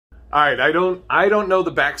All right, I don't know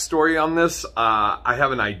the backstory on this. I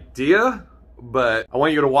have an idea, but I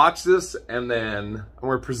want you to watch this, and then I'm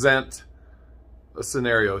going to present a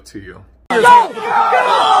scenario to you. Go! Go! Go!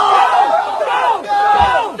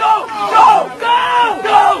 Go! Go! Go! Go!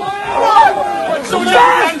 Go!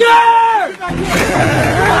 Faster!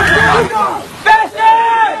 Faster!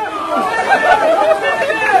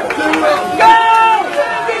 Go!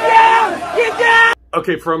 Get down! Get down!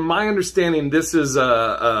 Okay, from my understanding, this is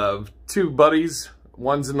two buddies.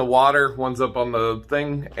 One's in the water, one's up on the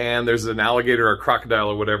thing, and there's an alligator or a crocodile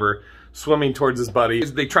or whatever swimming towards his buddy.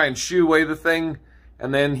 They try and shoo away the thing,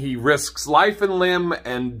 and then he risks life and limb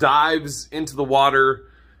and dives into the water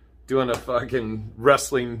doing a fucking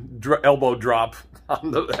wrestling elbow drop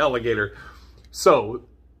on the alligator. So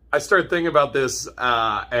I started thinking about this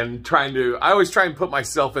and I always try and put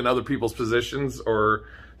myself in other people's positions or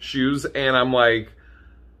shoes, and I'm like,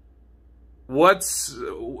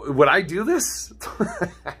 would I do this?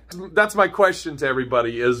 That's my question to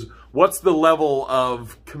everybody is, what's the level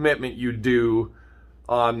of commitment you do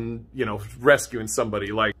on, you know, rescuing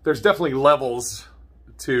somebody? Like, there's definitely levels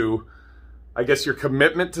to, I guess, your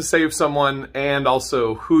commitment to save someone and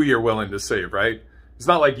also who you're willing to save, right? It's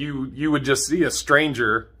not like you would just see a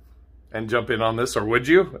stranger and jump in on this, or would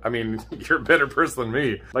you? I mean, you're a better person than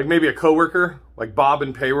me. Like maybe a coworker, like Bob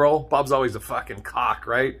in payroll. Bob's always a fucking cock,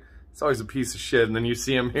 right? It's always a piece of shit, and then you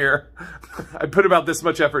see him here. I put about this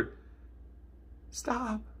much effort.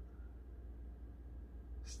 Stop.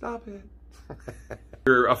 Stop it.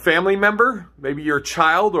 You're a family member, maybe your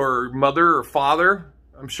child or mother or father.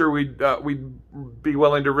 I'm sure we'd be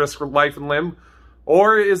willing to risk life and limb.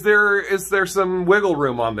 Or is there some wiggle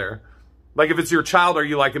room on there? Like if it's your child, are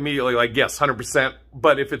you like immediately like, yes, 100%.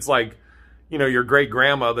 But if it's like, you know, your great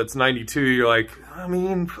grandma that's 92, you're like, I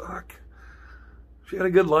mean, fuck. She had a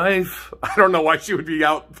good life. I don't know why she would be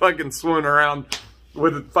out fucking swimming around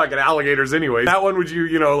with fucking alligators anyway. That one, would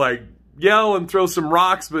you know, like yell and throw some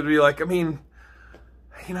rocks, but be like, I mean,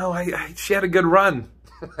 you know, she had a good run.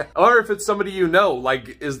 Or if it's somebody you know,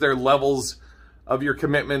 like, is there levels of your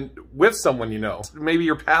commitment with someone you know? Maybe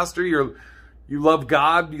your pastor, you love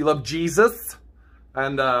God, you love Jesus,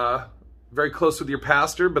 and very close with your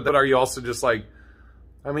pastor, but then are you also just like,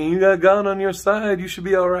 I mean, you got God on your side, you should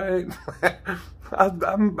be all right.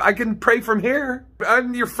 I can pray from here.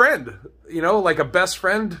 I'm your friend, you know, like a best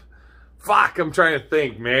friend. Fuck, I'm trying to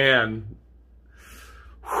think, man.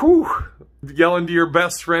 Whew. Yelling to your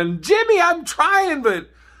best friend, Jimmy, I'm trying, but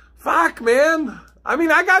fuck, man. I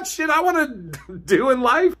mean, I got shit I want to do in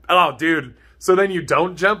life. Oh, dude. So then you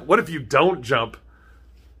don't jump? What if you don't jump?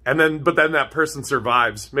 But then that person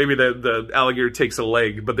survives. Maybe the alligator takes a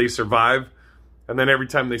leg, but they survive. And then every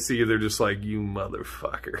time they see you, they're just like, you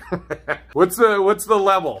motherfucker. What's the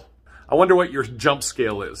level? I wonder what your jump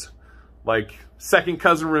scale is. Like, second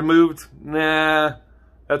cousin removed? Nah.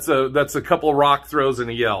 That's a couple rock throws and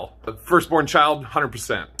a yell. Firstborn child,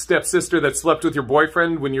 100%. Stepsister that slept with your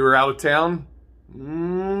boyfriend when you were out of town?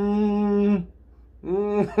 And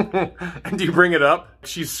do you bring it up?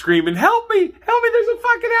 She's screaming, help me, there's a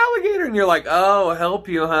fucking alligator. And you're like, oh, help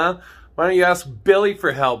you, huh? Why don't you ask Billy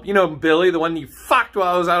for help? You know Billy, the one you fucked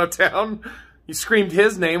while I was out of town? You screamed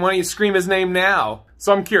his name, why don't you scream his name now?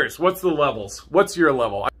 So I'm curious, what's the levels? What's your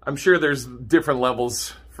level? I'm sure there's different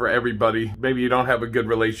levels for everybody. Maybe you don't have a good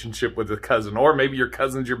relationship with a cousin, or maybe your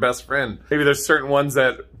cousin's your best friend. Maybe there's certain ones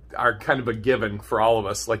that are kind of a given for all of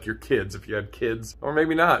us, like your kids, if you had kids, or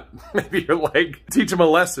maybe not. Maybe you're like, teach them a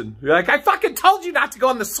lesson. You're like, I fucking told you not to go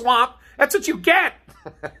in the swamp. That's what you get.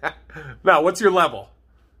 Now, what's your level?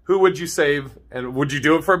 Who would you save, and would you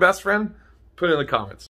do it for a best friend? Put it in the comments.